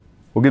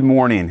Well, good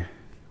morning.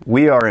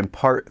 We are in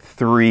part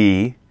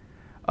 3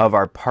 of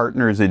our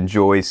Partners in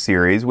Joy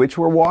series, which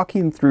we're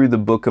walking through the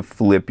book of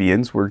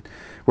Philippians. We're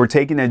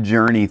taking a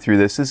journey through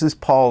this. This is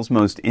Paul's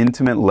most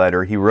intimate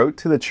letter. He wrote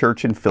to the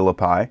church in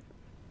Philippi.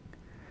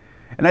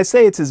 And I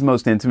say it's his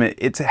most intimate.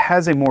 It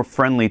has a more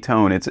friendly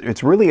tone.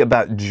 It's really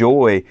about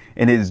joy,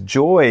 and his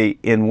joy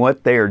in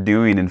what they are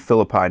doing in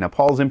Philippi. Now,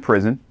 Paul's in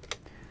prison.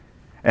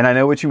 And I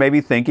know what you may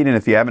be thinking, and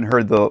if you haven't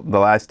heard the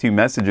last 2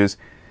 messages,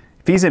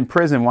 if he's in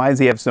prison, why does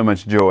he have so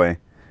much joy?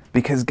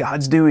 Because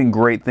God's doing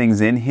great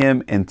things in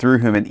him and through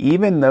him. And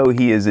even though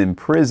he is in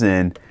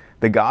prison,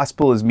 the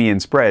gospel is being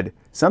spread.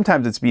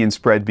 Sometimes it's being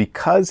spread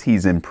because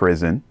he's in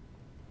prison,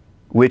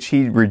 which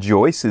he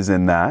rejoices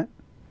in that.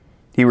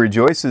 He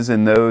rejoices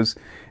in those,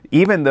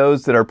 even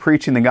those that are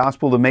preaching the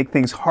gospel to make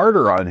things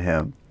harder on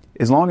him.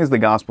 As long as the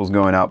gospel's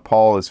going out,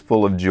 Paul is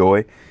full of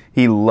joy.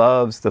 He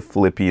loves the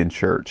Philippian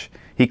church.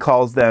 He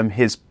calls them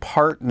his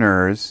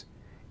partners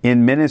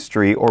in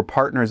ministry, or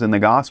partners in the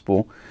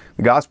gospel.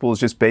 The gospel is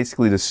just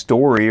basically the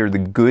story or the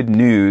good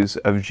news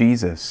of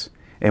Jesus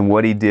and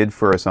what he did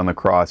for us on the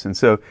cross. And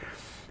so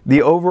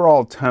the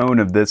overall tone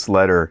of this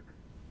letter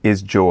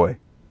is joy.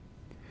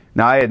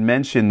 Now, I had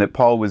mentioned that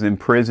Paul was in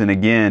prison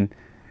again,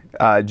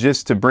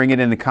 just to bring it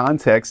into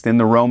context. In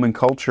the Roman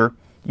culture,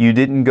 you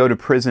didn't go to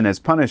prison as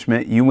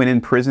punishment. You went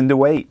in prison to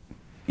wait.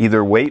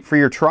 Either wait for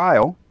your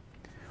trial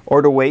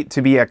or to wait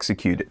to be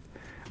executed.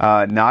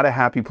 Not a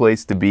happy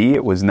place to be.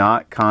 It was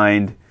not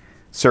kind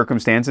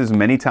circumstances.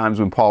 Many times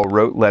when Paul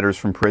wrote letters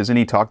from prison,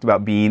 he talked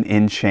about being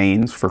in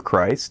chains for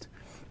Christ.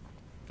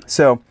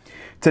 So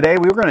today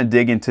we're going to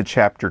dig into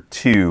chapter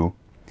 2,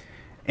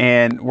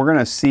 and we're going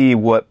to see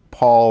what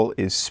Paul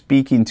is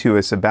speaking to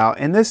us about.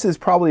 And this is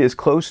probably as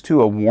close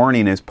to a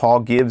warning as Paul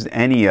gives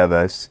any of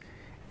us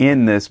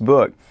in this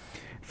book.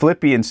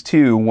 Philippians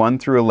 2, 1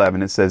 through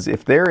 11, it says,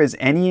 "If there is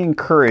any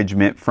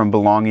encouragement from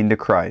belonging to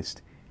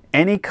Christ,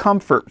 any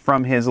comfort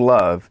from his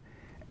love,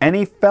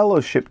 any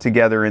fellowship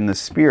together in the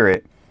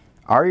Spirit,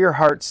 are your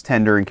hearts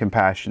tender and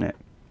compassionate?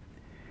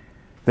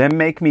 Then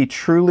make me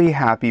truly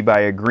happy by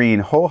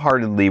agreeing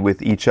wholeheartedly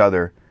with each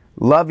other,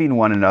 loving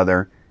one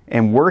another,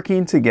 and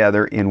working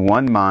together in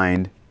one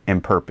mind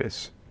and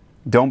purpose.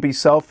 Don't be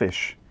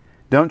selfish.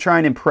 Don't try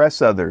and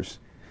impress others.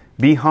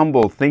 Be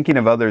humble, thinking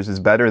of others as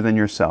better than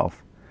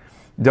yourself.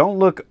 Don't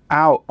look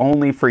out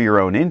only for your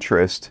own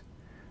interest,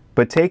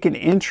 but take an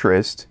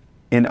interest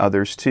in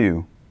others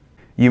too.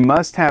 You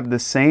must have the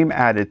same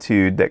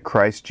attitude that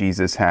Christ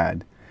Jesus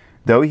had.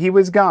 Though he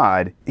was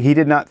God, he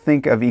did not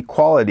think of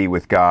equality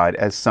with God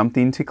as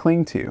something to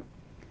cling to.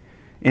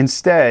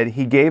 Instead,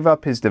 he gave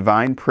up his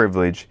divine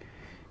privilege.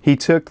 He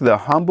took the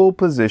humble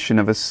position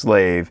of a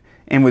slave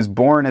and was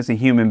born as a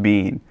human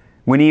being.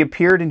 When he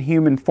appeared in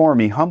human form,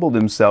 he humbled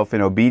himself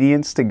in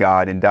obedience to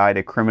God and died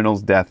a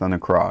criminal's death on the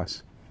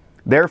cross.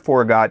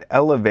 Therefore, God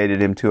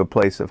elevated him to a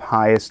place of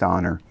highest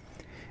honor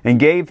and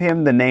gave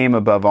him the name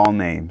above all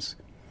names,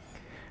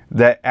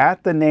 that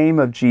at the name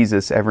of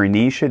Jesus every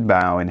knee should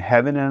bow in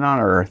heaven and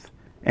on earth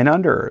and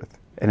under earth,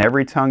 and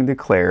every tongue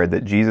declare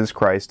that Jesus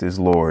Christ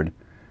is Lord,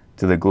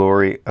 to the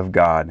glory of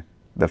God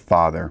the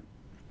Father."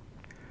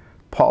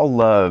 Paul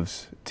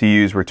loves to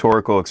use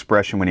rhetorical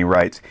expression when he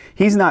writes.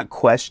 He's not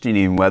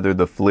questioning whether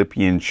the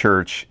Philippian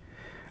church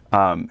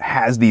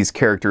has these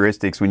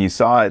characteristics. When you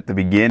saw at the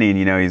beginning,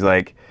 he's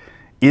like,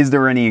 is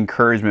there any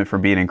encouragement from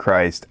being in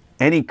Christ?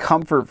 Any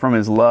comfort from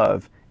his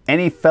love?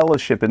 Any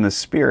fellowship in the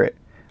Spirit?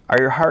 Are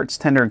your hearts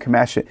tender and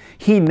compassionate?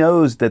 He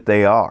knows that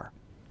they are.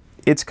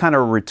 It's kind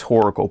of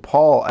rhetorical.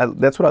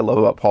 That's what I love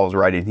about Paul's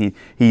writing.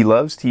 He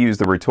loves to use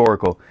the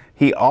rhetorical.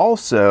 He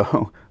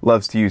also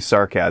loves to use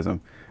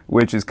sarcasm,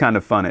 which is kind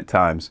of fun at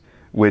times,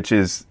 which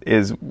is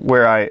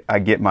where I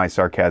get my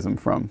sarcasm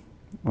from.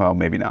 Well,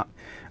 maybe not.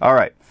 All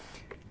right.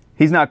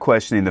 He's not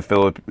questioning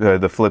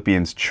the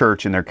Philippians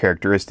church and their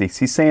characteristics.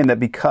 He's saying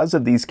that because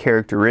of these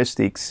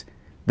characteristics,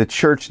 the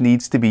church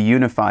needs to be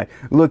unified.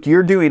 Look,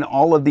 you're doing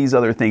all of these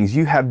other things.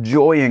 You have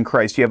joy in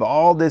Christ. You have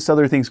all this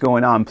other things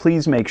going on.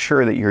 Please make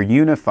sure that you're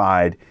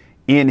unified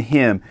in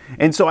Him.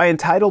 And so I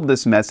entitled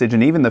this message,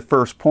 and even the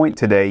first point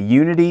today,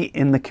 Unity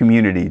in the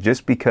Community,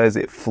 just because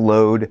it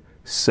flowed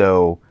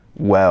so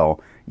well.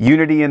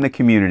 Unity in the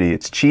community.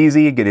 It's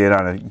cheesy. Get it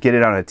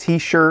on a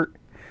t-shirt.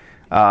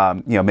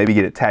 Maybe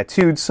get it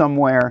tattooed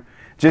somewhere,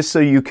 just so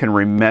you can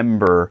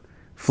remember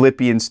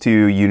Philippians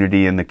 2,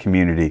 unity in the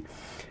community.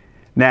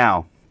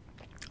 Now,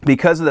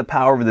 because of the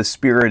power of the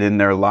Spirit in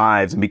their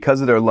lives and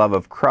because of their love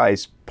of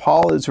Christ,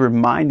 Paul has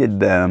reminded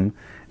them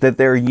that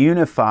they're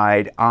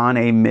unified on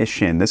a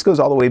mission. This goes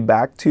all the way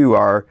back to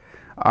our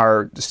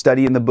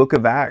study in the book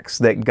of Acts,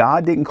 that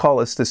God didn't call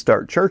us to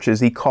start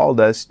churches. He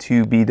called us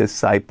to be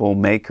disciple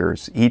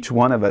makers. Each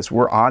one of us,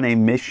 we're on a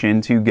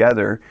mission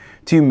together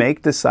to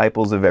make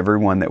disciples of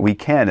everyone that we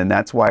can. And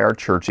that's why our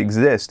church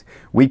exists.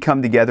 We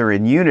come together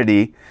in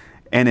unity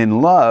and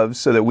in love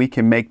so that we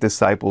can make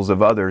disciples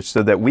of others,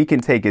 so that we can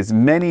take as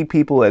many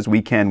people as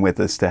we can with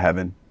us to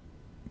heaven.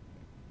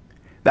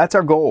 That's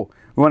our goal.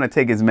 We want to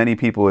take as many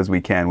people as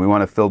we can. We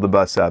want to fill the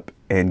bus up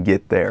and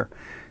get there.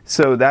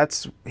 So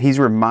he's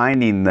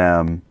reminding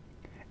them,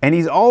 and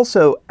he's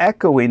also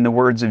echoing the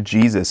words of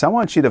Jesus. I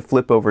want you to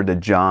flip over to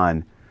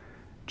John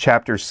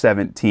chapter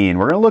 17.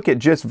 We're going to look at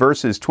just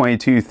verses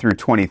 22 through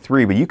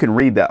 23, but you can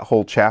read that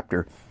whole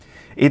chapter.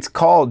 It's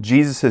called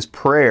Jesus'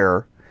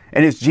 prayer,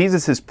 and it's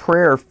Jesus'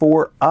 prayer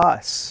for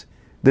us,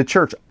 the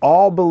church,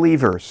 all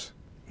believers.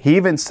 He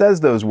even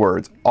says those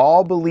words,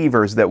 all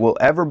believers that will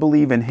ever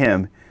believe in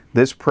him,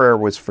 this prayer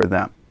was for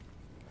them.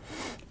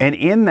 And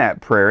in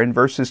that prayer, in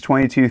verses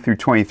 22 through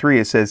 23,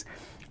 it says,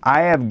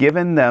 I have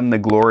given them the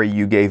glory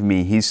you gave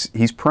me.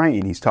 He's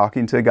praying. He's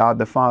talking to God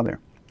the Father.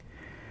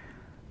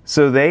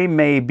 So they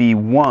may be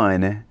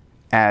one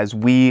as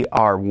we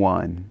are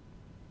one.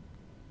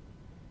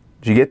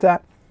 Did you get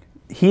that?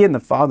 He and the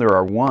Father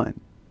are one.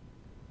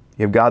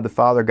 You have God the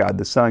Father, God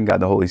the Son,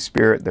 God the Holy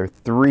Spirit. They're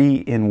three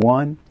in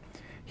one.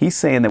 He's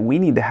saying that we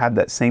need to have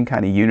that same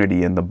kind of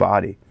unity in the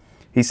body.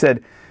 He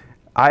said,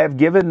 I have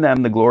given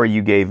them the glory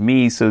you gave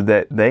me so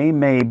that they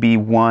may be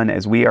one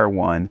as we are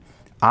one.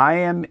 I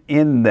am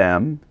in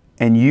them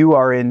and you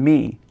are in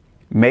me.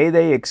 May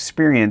they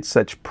experience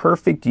such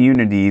perfect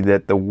unity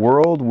that the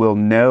world will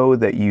know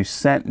that you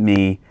sent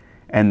me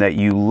and that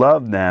you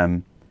love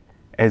them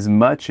as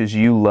much as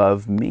you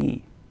love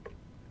me.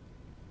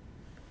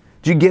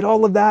 Did you get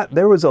all of that?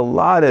 There was a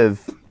lot of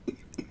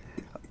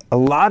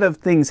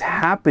things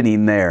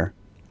happening there.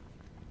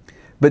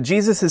 But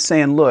Jesus is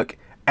saying, look,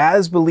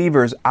 as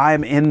believers,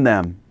 I'm in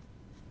them.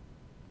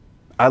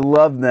 I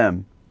love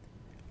them.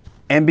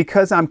 And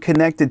because I'm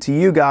connected to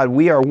you, God,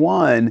 we are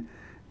one.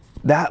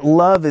 That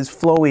love is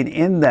flowing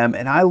in them,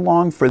 and I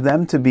long for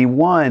them to be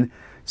one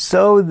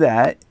so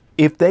that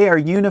if they are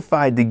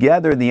unified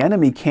together, the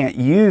enemy can't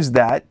use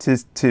that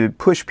to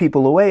push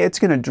people away. It's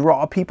going to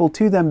draw people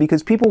to them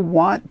because people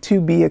want to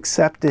be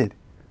accepted.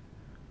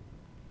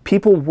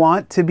 People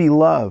want to be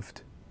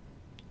loved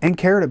and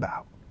cared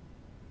about.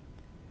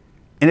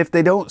 And if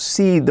they don't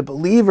see the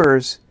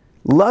believers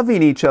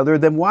loving each other,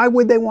 then why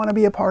would they want to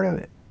be a part of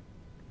it?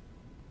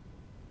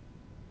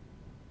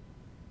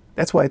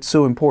 That's why it's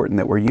so important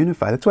that we're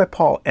unified. That's why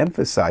Paul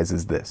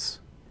emphasizes this.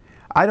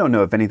 I don't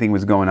know if anything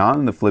was going on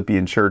in the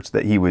Philippian church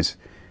that he was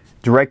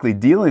directly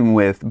dealing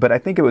with, but I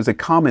think it was a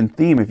common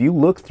theme. If you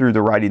look through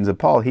the writings of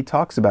Paul, he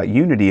talks about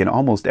unity in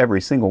almost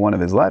every single one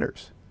of his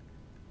letters.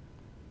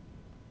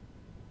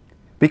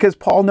 Because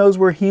Paul knows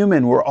we're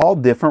human, we're all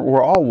different,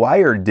 we're all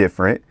wired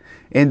different,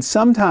 and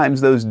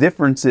sometimes those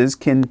differences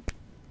can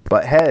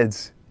butt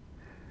heads.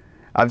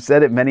 I've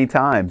said it many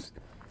times.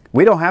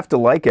 We don't have to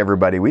like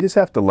everybody, we just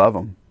have to love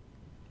them.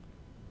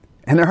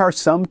 And there are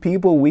some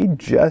people we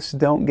just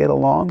don't get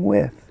along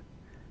with,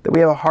 that we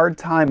have a hard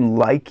time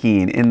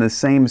liking in the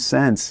same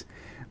sense.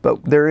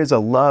 But there is a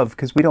love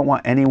because we don't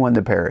want anyone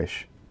to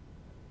perish.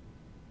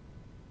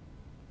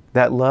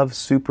 That love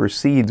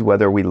supersedes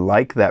whether we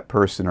like that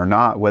person or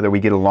not, whether we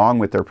get along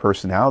with their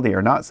personality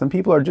or not. Some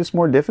people are just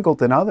more difficult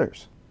than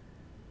others.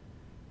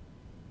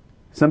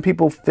 Some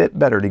people fit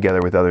better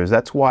together with others.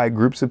 That's why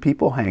groups of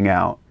people hang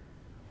out.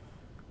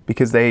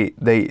 Because they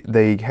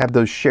have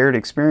those shared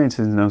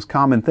experiences and those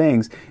common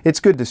things. It's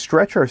good to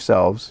stretch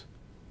ourselves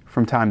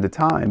from time to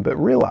time, but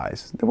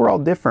realize that we're all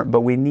different,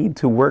 but we need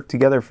to work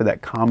together for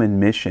that common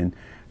mission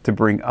to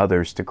bring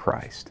others to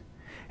Christ.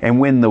 And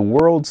when the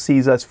world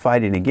sees us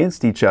fighting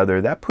against each other,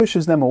 that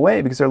pushes them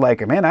away because they're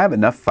like, man, I have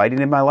enough fighting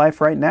in my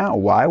life right now.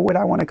 Why would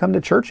I want to come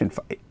to church and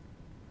fight?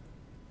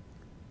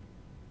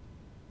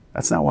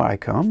 That's not why I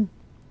come.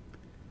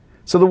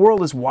 So the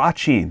world is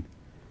watching.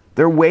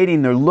 They're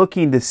waiting, they're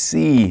looking to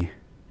see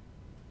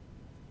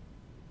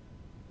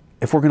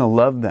if we're going to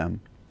love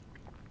them.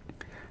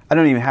 I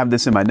don't even have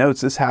this in my notes.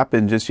 This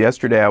happened just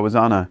yesterday. I was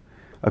on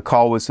a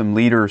call with some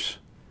leaders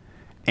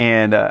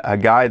and a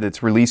guy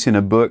that's releasing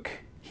a book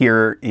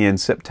here in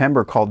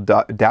September called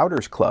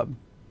Doubters Club.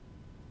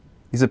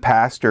 He's a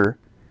pastor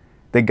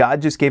that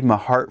God just gave him a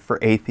heart for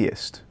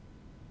atheists.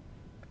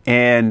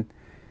 And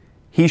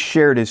he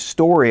shared his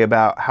story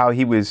about how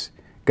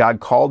God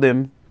called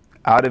him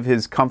out of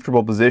his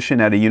comfortable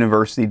position at a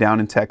university down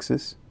in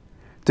Texas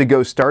to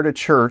go start a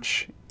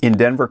church in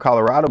Denver,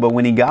 Colorado. But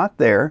when he got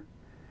there,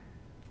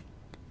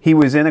 he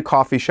was in a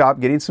coffee shop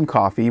getting some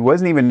coffee. He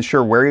wasn't even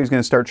sure where he was going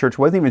to start church.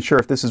 Wasn't even sure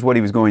if this is what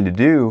he was going to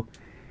do.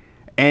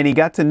 And he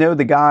got to know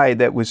the guy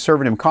that was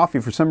serving him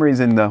coffee. For some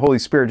reason, the Holy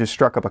Spirit just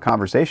struck up a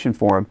conversation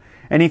for him.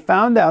 And he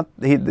found out,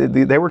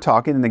 they were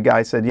talking, and the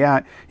guy said,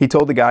 yeah, he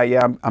told the guy,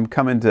 yeah, I'm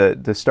coming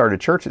to start a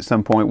church at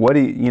some point. What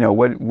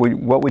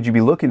would you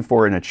be looking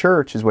for in a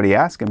church is what he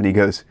asked him. And he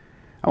goes,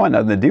 I want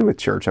nothing to do with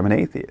church. I'm an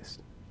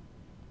atheist.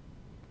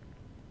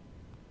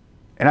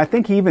 And I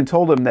think he even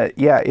told him that,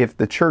 yeah, if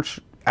the church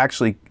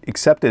actually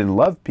accepted and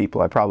loved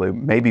people, I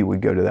maybe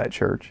would go to that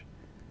church.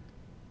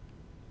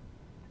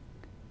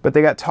 But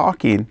they got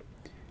talking,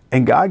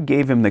 and God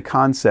gave him the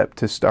concept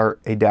to start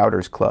a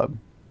Doubters Club.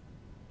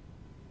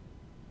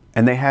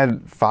 And they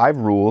had 5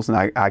 rules,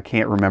 and I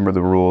can't remember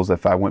the rules.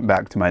 If I went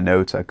back to my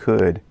notes, I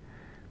could.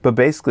 But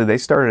basically, they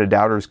started a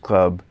Doubters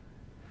Club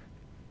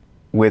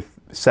with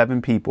 7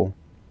 people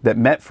that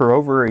met for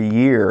over a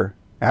year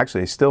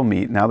Actually, they still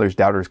meet. Now there's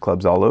doubters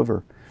clubs all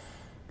over.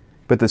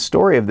 But the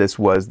story of this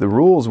was, the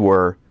rules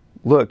were,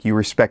 look, you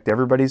respect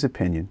everybody's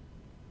opinion.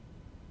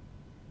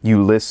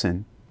 You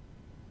listen.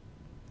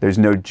 There's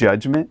no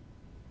judgment.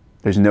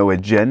 There's no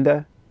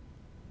agenda.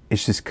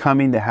 It's just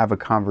coming to have a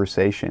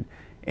conversation.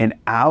 And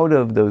out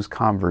of those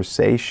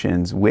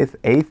conversations with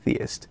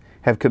atheists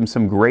have come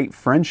some great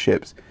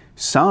friendships.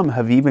 Some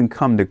have even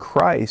come to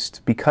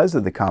Christ because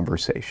of the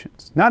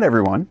conversations. Not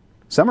everyone.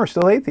 Some are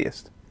still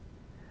atheists.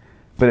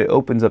 But it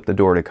opens up the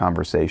door to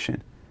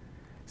conversation.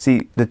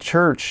 See, the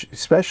church,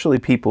 especially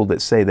people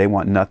that say they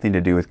want nothing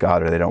to do with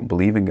God or they don't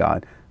believe in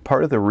God,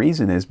 part of the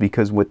reason is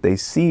because what they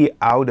see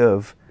out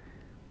of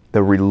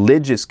the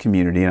religious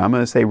community, and I'm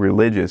going to say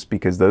religious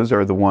because those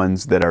are the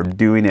ones that are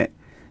doing it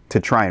to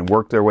try and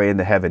work their way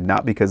into heaven,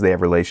 not because they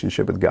have a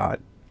relationship with God.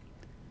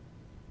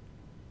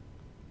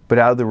 But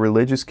out of the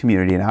religious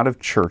community and out of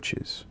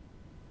churches,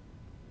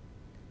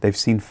 they've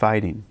seen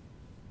fighting.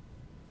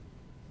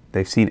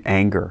 They've seen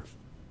anger.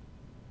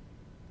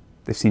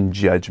 They've seen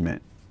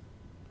judgment.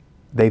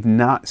 They've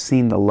not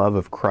seen the love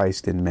of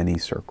Christ in many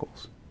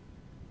circles.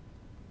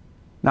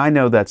 Now, I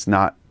know that's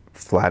not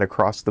flat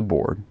across the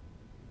board,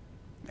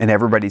 and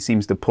everybody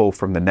seems to pull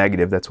from the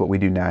negative. That's what we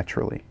do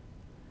naturally.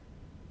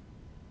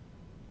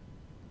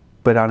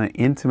 But on an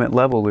intimate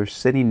level, they're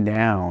sitting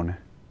down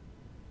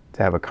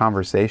to have a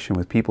conversation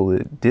with people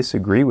that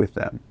disagree with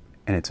them,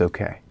 and it's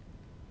okay.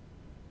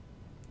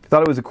 I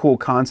thought it was a cool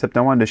concept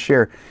I wanted to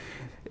share.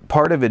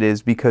 Part of it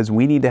is because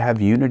we need to have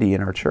unity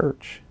in our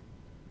church.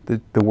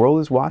 The world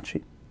is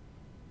watching.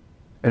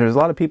 And there's a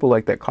lot of people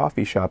like that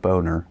coffee shop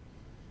owner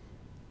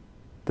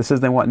that says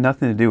they want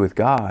nothing to do with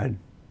God,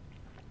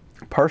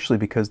 partially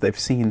because they've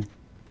seen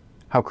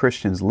how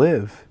Christians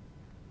live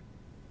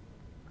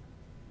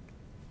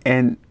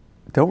and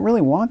don't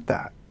really want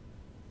that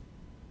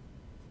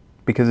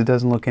because it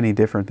doesn't look any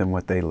different than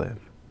what they live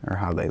or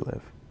how they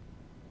live.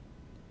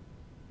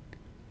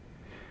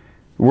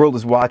 The world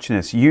is watching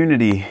us.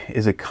 Unity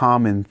is a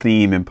common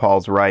theme in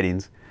Paul's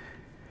writings.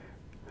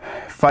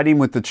 Fighting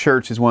with the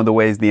church is one of the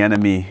ways the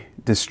enemy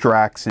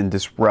distracts and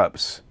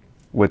disrupts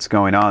what's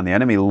going on. The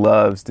enemy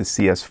loves to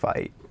see us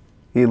fight.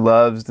 He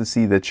loves to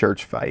see the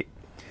church fight.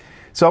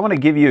 So I want to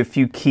give you a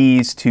few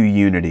keys to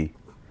unity.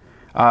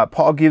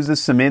 Paul gives us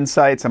some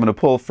insights. I'm going to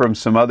pull from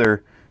some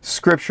other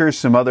scriptures,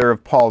 some other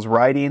of Paul's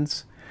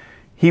writings.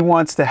 He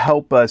wants to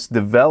help us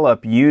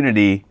develop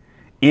unity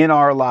in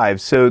our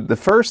lives. So the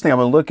first thing I'm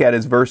going to look at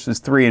is verses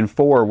 3 and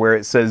 4, where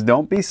it says,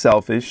 don't be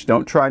selfish,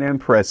 don't try to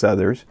impress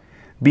others,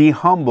 be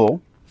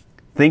humble,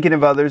 thinking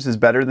of others is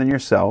better than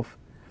yourself.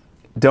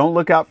 Don't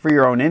look out for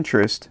your own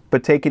interest,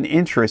 but take an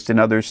interest in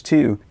others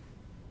too.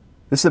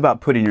 This is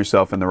about putting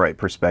yourself in the right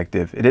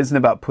perspective. It isn't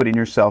about putting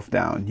yourself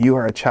down. You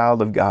are a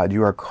child of God.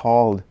 You are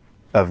called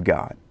of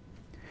God.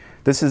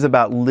 This is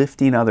about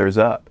lifting others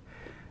up.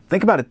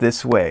 Think about it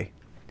this way.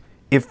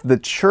 If the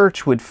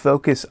church would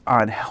focus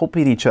on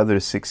helping each other to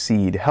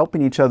succeed,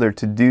 helping each other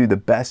to do the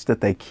best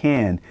that they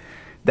can,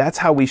 that's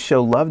how we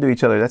show love to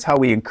each other. That's how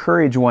we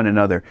encourage one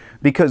another.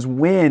 Because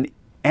when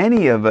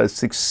any of us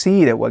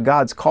succeed at what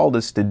God's called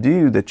us to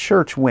do, the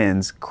church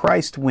wins,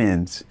 Christ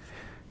wins,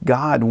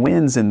 God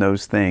wins in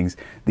those things.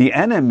 The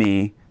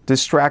enemy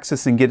distracts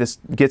us and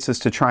gets us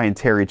to try and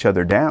tear each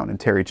other down and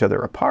tear each other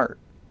apart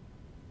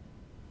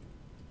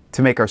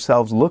to make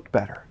ourselves look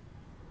better.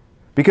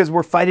 Because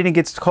we're fighting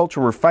against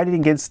culture. We're fighting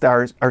against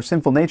our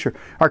sinful nature.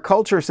 Our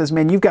culture says,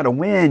 man, you've got to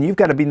win. You've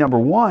got to be number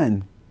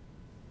one.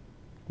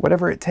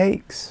 Whatever it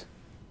takes.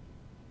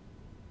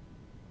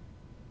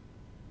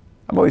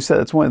 I've always said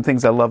that's one of the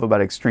things I love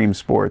about extreme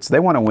sports. They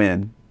want to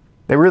win.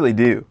 They really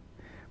do.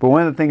 But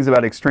one of the things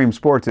about extreme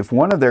sports, if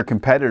one of their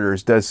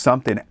competitors does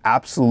something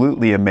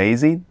absolutely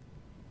amazing,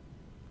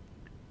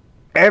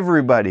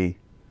 everybody,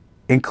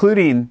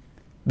 including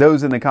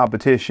those in the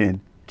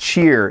competition,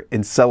 cheer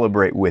and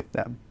celebrate with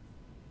them.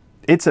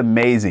 It's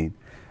amazing.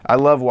 I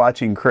love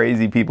watching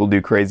crazy people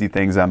do crazy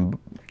things,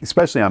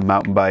 especially on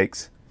mountain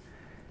bikes.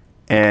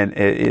 And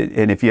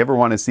if you ever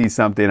want to see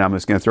something, I'm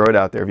just going to throw it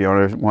out there. If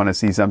you want to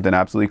see something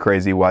absolutely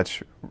crazy,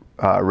 watch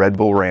Red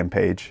Bull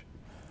Rampage.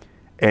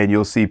 And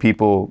you'll see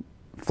people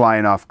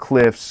flying off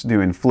cliffs,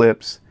 doing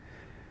flips.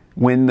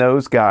 When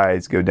those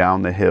guys go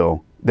down the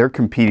hill, they're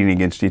competing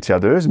against each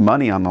other. There's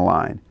money on the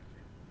line.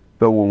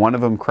 But when one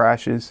of them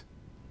crashes,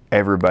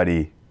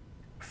 everybody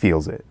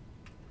feels it.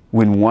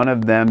 When one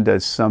of them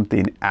does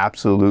something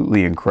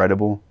absolutely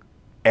incredible,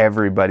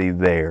 everybody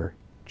there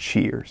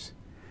cheers.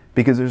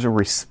 Because there's a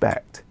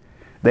respect.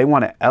 They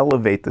want to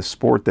elevate the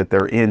sport that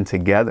they're in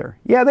together.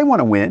 Yeah, they want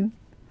to win.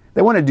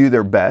 They want to do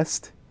their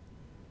best.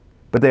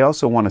 But they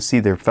also want to see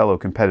their fellow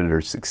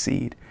competitors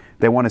succeed.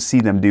 They want to see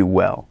them do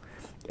well.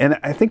 And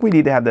I think we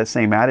need to have that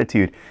same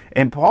attitude.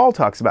 And Paul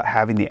talks about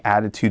having the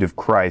attitude of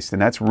Christ.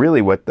 And that's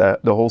really what the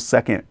whole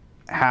second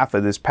half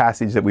of this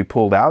passage that we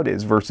pulled out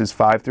is, verses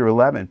 5 through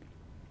 11.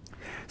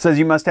 It says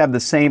you must have the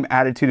same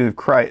attitude of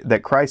Christ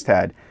that Christ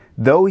had,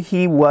 though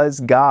he was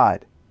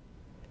God.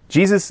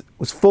 Jesus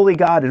was fully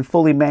God and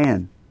fully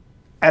man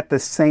at the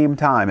same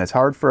time. It's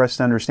hard for us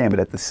to understand,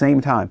 but at the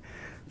same time,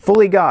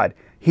 Fully God.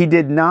 He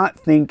did not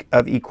think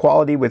of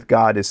equality with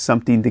God as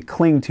something to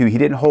cling to. He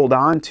didn't hold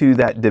on to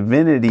that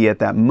divinity at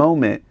that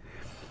moment,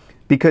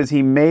 because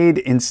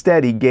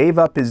instead, he gave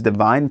up his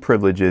divine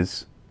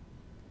privileges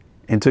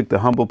and took the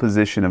humble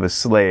position of a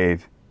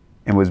slave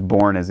and was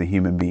born as a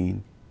human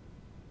being.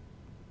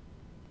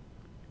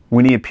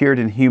 When he appeared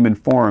in human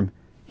form,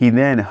 he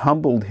then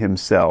humbled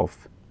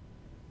himself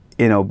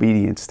in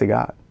obedience to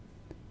God.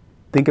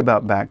 Think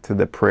about back to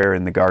the prayer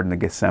in the Garden of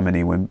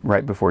Gethsemane, when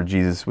right before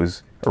Jesus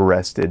was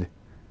arrested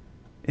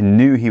and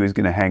knew he was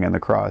going to hang on the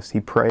cross. He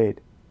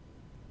prayed,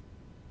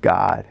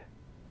 God,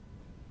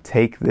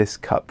 take this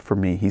cup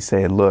from me. He's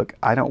saying, look,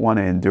 I don't want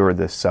to endure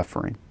this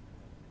suffering.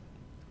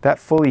 That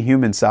fully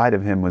human side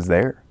of him was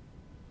there.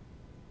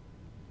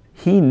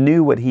 He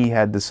knew what he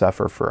had to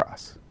suffer for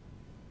us.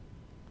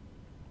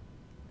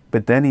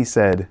 But then he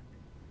said,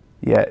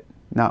 yet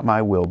not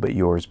my will, but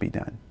yours be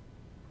done.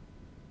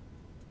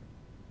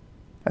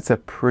 That's a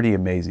pretty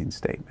amazing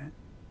statement.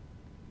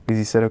 Because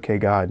he said, okay,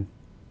 God,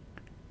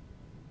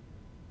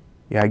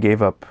 yeah, I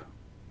gave up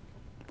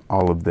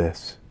all of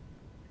this,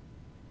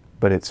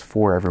 but it's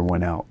for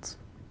everyone else.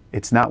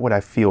 It's not what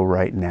I feel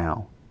right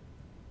now.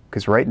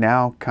 Because right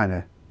now kind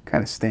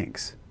of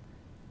stinks.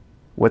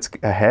 What's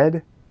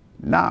ahead?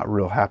 Not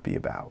real happy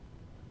about.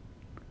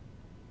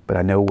 But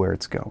I know where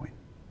it's going.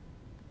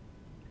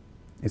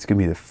 It's going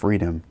to be the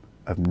freedom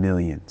of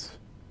millions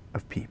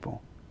of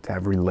people to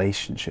have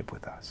relationship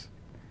with us.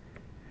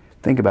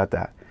 Think about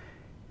that.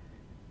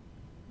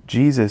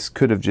 Jesus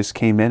could have just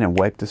came in and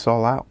wiped us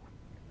all out.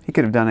 He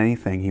could have done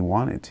anything he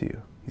wanted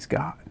to. He's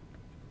God.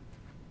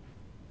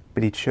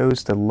 But he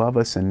chose to love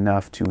us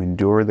enough to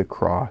endure the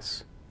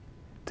cross,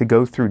 to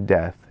go through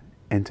death,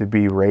 and to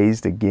be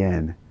raised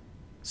again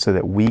so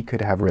that we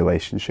could have a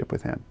relationship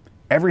with him.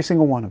 Every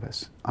single one of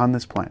us on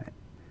this planet,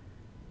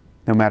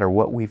 no matter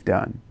what we've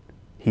done,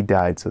 he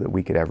died so that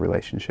we could have a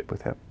relationship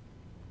with him.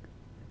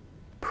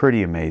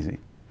 Pretty amazing.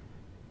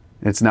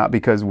 It's not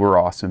because we're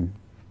awesome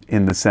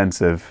in the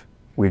sense of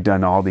we've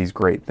done all these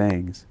great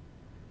things.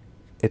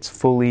 It's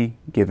fully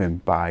given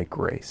by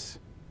grace.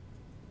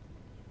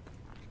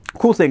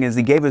 Cool thing is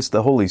he gave us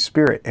the Holy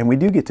Spirit, and we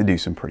do get to do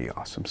some pretty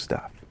awesome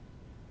stuff.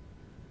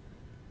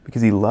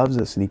 Because he loves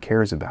us and he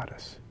cares about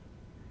us.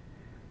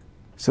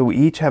 So we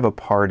each have a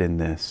part in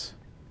this.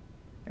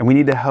 And we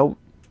need to help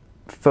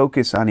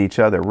focus on each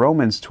other.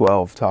 Romans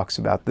 12 talks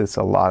about this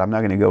a lot. I'm not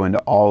going to go into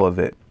all of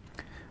it.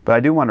 But I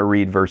do want to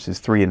read verses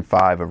 3 and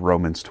 5 of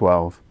Romans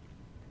 12.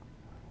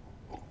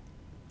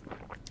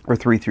 Or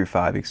 3 through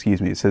 5,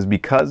 excuse me. It says,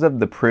 because of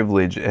the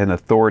privilege and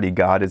authority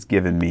God has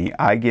given me,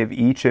 I give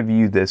each of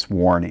you this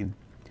warning.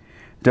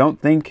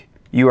 Don't think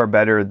you are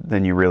better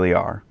than you really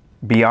are.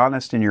 Be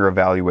honest in your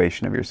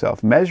evaluation of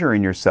yourself,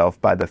 measuring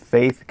yourself by the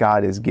faith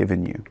God has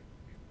given you,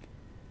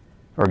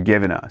 or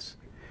given us.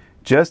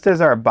 Just as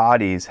our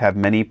bodies have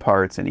many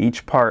parts and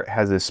each part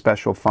has a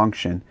special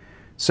function,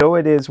 so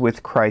it is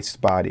with Christ's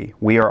body.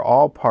 We are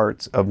all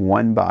parts of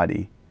one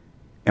body,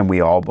 and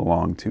we all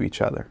belong to each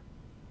other.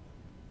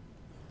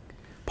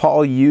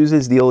 Paul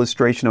uses the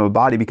illustration of a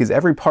body because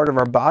every part of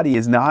our body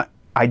is not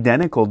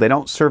identical. They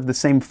don't serve the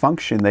same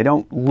function. They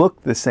don't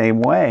look the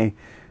same way,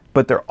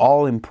 but they're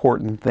all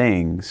important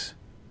things.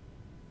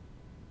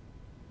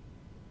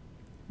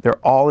 They're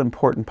all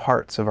important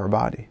parts of our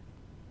body.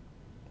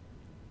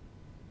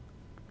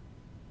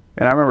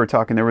 And I remember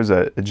there was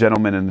a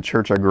gentleman in the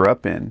church I grew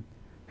up in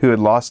who had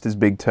lost his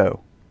big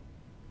toe.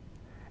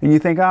 And you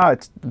think,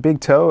 it's big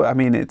toe. I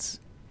mean, it's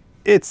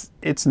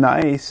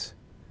nice,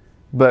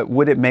 but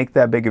would it make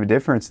that big of a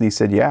difference? And he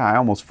said, yeah, I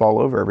almost fall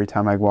over every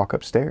time I walk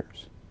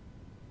upstairs.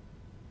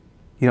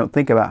 You don't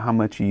think about how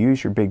much you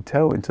use your big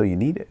toe until you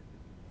need it.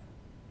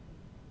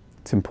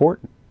 It's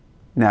important.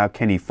 Now,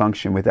 can he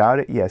function without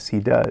it? Yes, he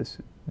does.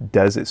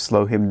 Does it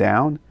slow him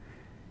down?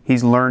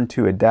 He's learned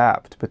to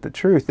adapt. But the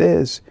truth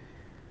is,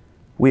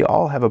 we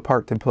all have a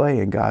part to play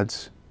in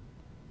God's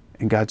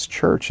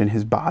church, in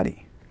his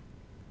body.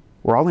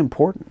 We're all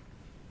important.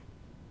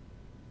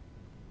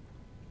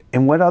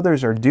 And what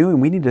others are doing,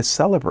 we need to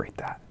celebrate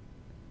that.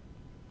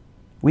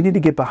 We need to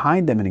get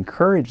behind them and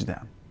encourage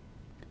them.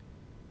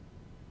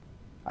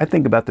 I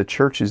think about the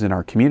churches in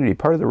our community.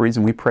 Part of the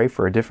reason we pray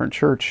for a different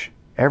church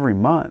every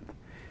month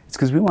is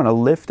because we want to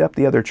lift up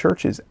the other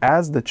churches.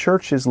 As the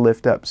churches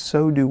lift up,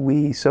 so do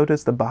we. So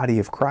does the body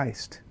of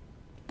Christ.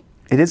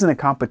 It isn't a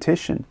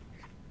competition.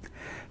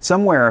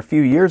 Somewhere a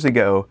few years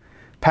ago,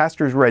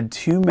 pastors read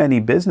too many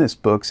business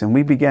books and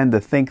we began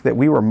to think that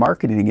we were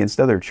marketing against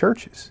other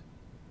churches,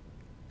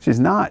 which is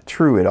not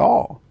true at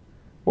all.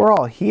 We're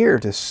all here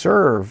to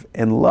serve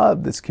and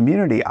love this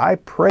community. I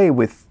pray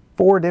with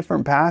 4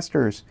 different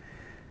pastors.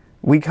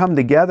 We come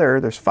together,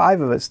 there's 5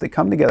 of us that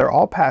come together,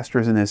 all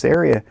pastors in this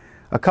area,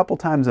 a couple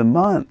times a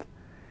month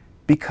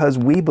because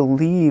we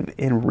believe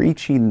in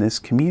reaching this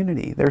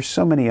community. There's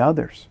so many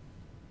others.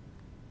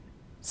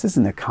 This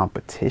isn't a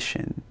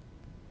competition.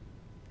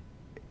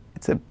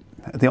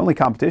 The only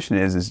competition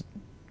is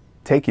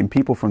taking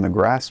people from the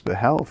grasp of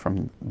hell,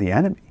 from the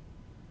enemy.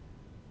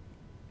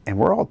 And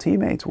we're all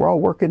teammates. We're all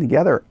working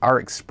together. Our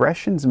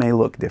expressions may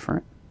look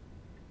different.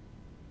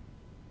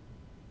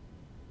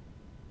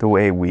 The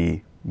way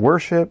we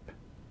worship,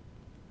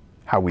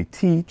 how we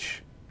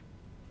teach,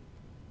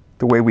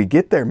 the way we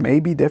get there may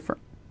be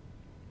different.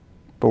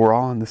 But we're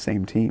all on the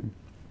same team.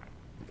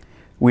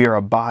 We are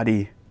a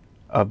body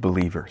of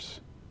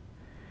believers.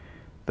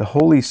 The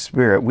Holy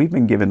Spirit, we've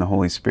been given the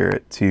Holy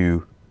Spirit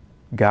to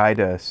guide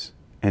us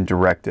and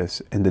direct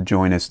us and to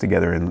join us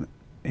together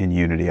in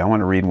unity. I want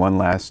to read one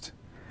last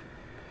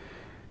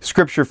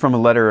scripture from a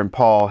letter in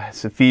Paul.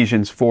 It's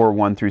Ephesians 4,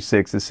 1 through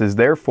 6. It says,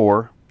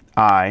 "Therefore,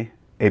 I,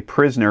 a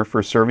prisoner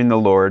for serving the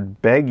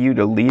Lord, beg you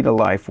to lead a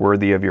life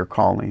worthy of your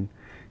calling.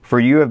 For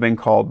you have been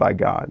called by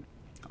God.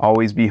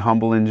 Always be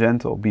humble and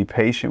gentle. Be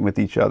patient with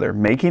each other,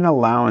 making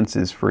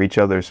allowances for each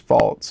other's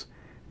faults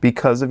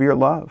because of your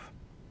love.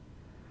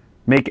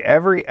 Make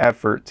every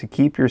effort to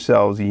keep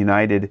yourselves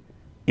united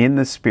in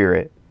the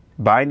Spirit,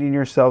 binding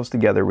yourselves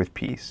together with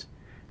peace.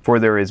 For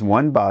there is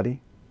one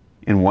body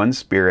and one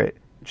Spirit,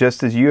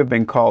 just as you have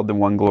been called to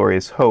one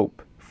glorious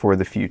hope for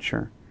the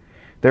future.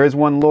 There is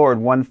one Lord,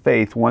 one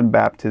faith, one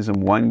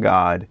baptism, one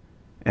God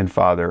and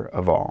Father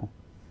of all,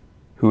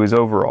 who is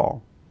over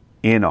all,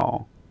 in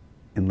all,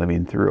 and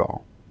living through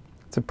all."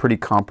 It's a pretty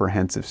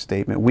comprehensive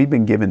statement. We've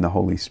been given the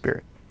Holy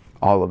Spirit,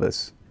 all of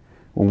us.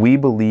 When we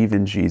believe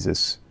in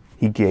Jesus,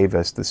 He gave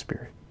us the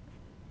Spirit.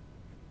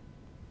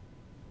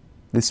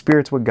 The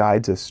Spirit's what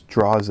guides us,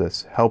 draws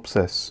us, helps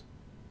us.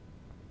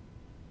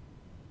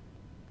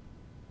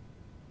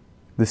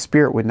 The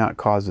Spirit would not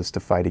cause us to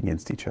fight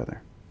against each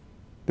other.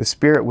 The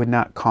Spirit would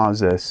not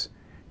cause us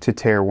to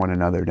tear one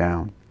another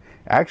down.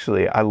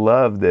 Actually, I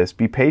love this.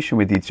 Be patient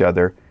with each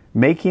other,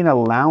 making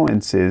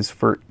allowances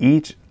for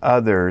each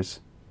other's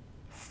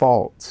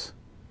faults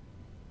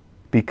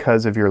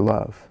because of your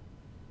love.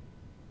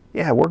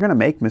 Yeah, we're going to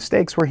make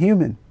mistakes. We're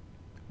human.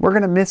 We're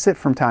going to miss it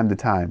from time to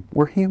time.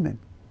 We're human.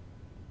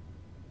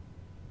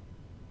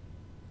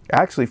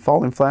 Actually,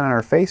 falling flat on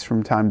our face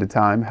from time to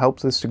time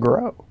helps us to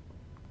grow.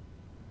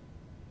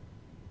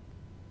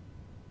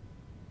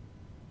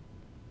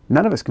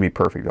 None of us can be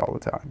perfect all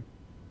the time.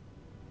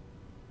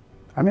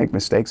 I make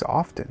mistakes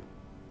often.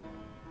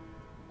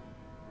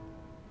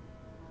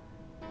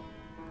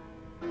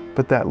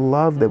 But that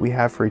love that we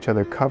have for each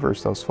other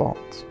covers those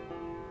faults.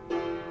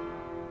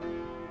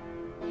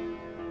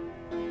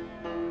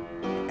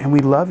 And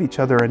we love each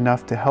other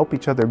enough to help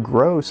each other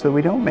grow so that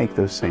we don't make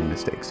those same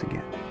mistakes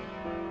again.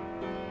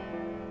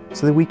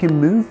 So that we can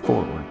move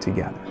forward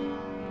together.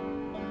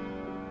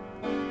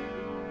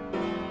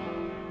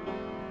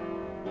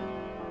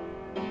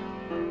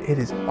 It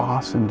is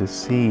awesome to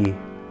see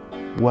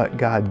what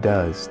God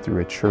does through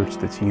a church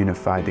that's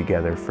unified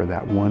together for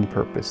that one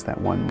purpose, that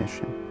one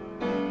mission.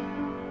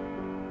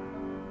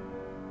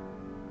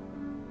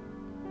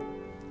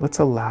 Let's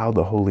allow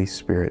the Holy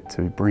Spirit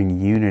to bring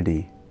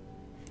unity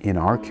in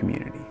our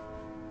community.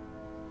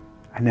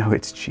 I know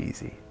it's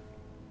cheesy,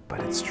 but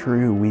it's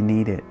true. We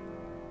need it.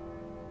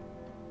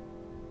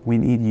 We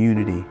need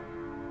unity.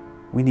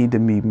 We need to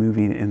be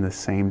moving in the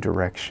same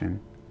direction.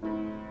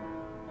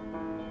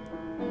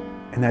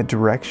 And that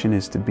direction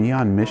is to be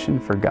on mission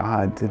for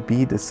God, to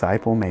be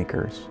disciple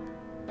makers,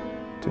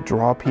 to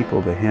draw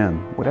people to Him,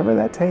 whatever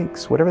that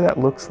takes, whatever that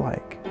looks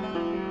like.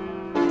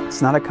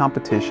 It's not a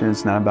competition.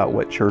 It's not about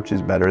what church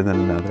is better than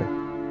another.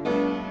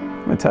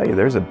 I'm going to tell you,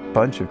 there's a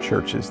bunch of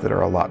churches that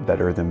are a lot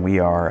better than we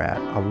are at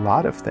a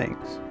lot of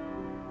things.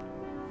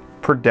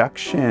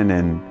 Production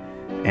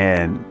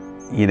and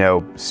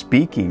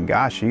speaking,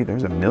 gosh,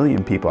 there's a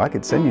million people. I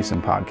could send you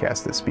some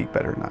podcasts that speak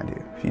better than I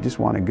do. If you just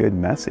want a good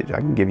message, I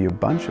can give you a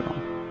bunch of them.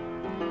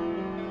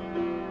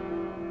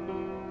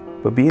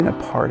 But being a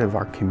part of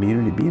our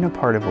community, being a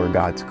part of where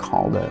God's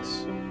called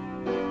us,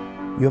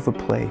 you have a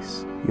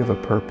place, you have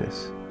a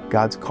purpose.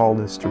 God's called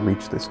us to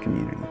reach this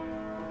community.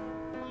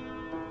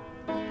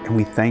 And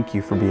we thank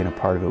you for being a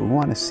part of it. We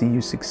want to see you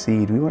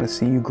succeed. We want to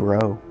see you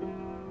grow.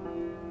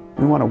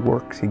 We want to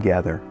work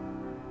together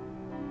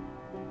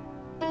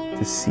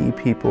to see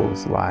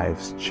people's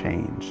lives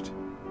changed,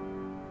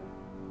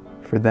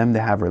 for them to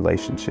have a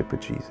relationship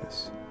with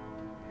Jesus.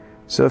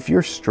 So if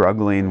you're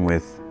struggling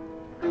with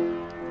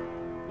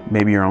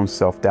maybe your own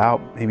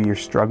self-doubt, maybe you're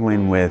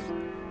struggling with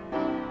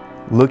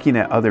looking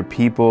at other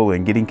people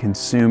and getting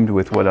consumed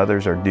with what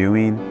others are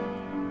doing,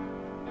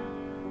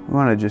 we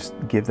want to just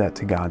give that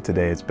to God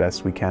today as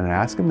best we can and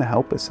ask Him to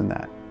help us in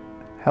that.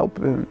 Help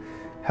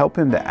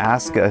Him to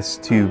ask us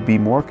to be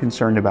more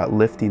concerned about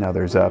lifting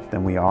others up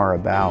than we are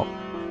about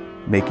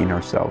making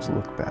ourselves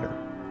look better.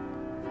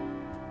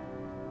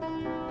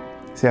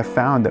 See, I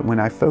found that when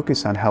I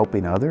focus on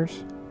helping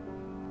others,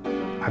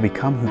 I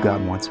become who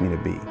God wants me to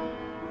be.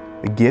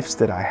 The gifts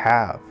that I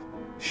have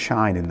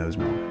shine in those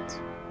moments.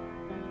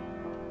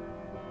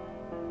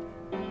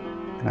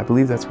 And I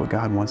believe that's what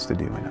God wants to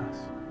do in us.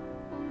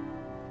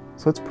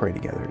 So let's pray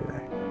together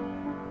today.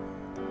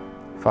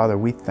 Father,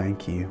 we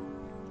thank you.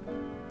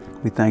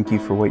 We thank you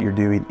for what you're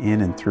doing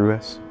in and through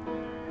us.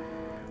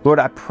 Lord,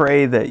 I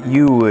pray that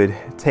you would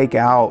take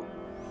out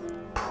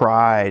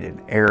pride and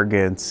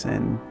arrogance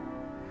and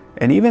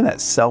And even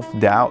that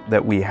self-doubt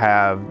that we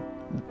have,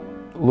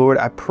 Lord,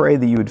 I pray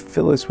that you would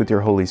fill us with your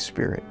Holy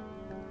Spirit,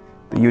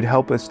 that you would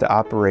help us to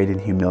operate in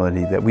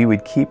humility, that we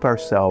would keep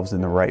ourselves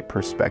in the right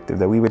perspective,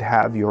 that we would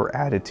have your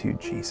attitude,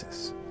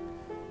 Jesus.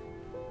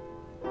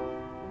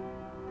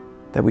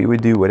 That we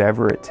would do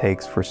whatever it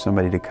takes for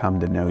somebody to come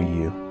to know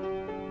you,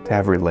 to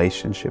have a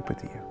relationship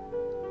with you.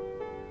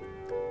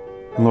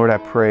 And Lord, I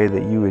pray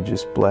that you would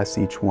just bless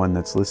each one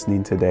that's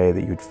listening today,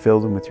 that you would fill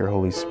them with your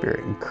Holy Spirit,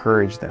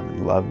 encourage them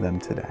and love them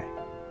today.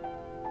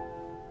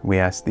 We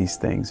ask these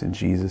things in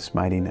Jesus'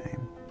 mighty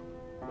name.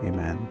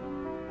 Amen.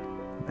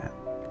 Amen.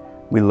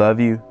 We love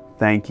you.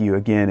 Thank you.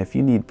 Again, if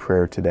you need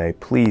prayer today,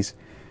 please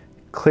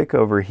click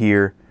over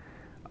here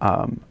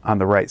on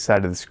the right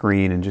side of the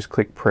screen and just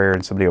click prayer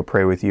and somebody will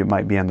pray with you. It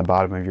might be on the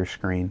bottom of your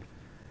screen.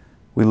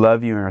 We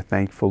love you and are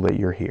thankful that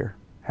you're here.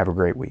 Have a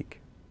great week.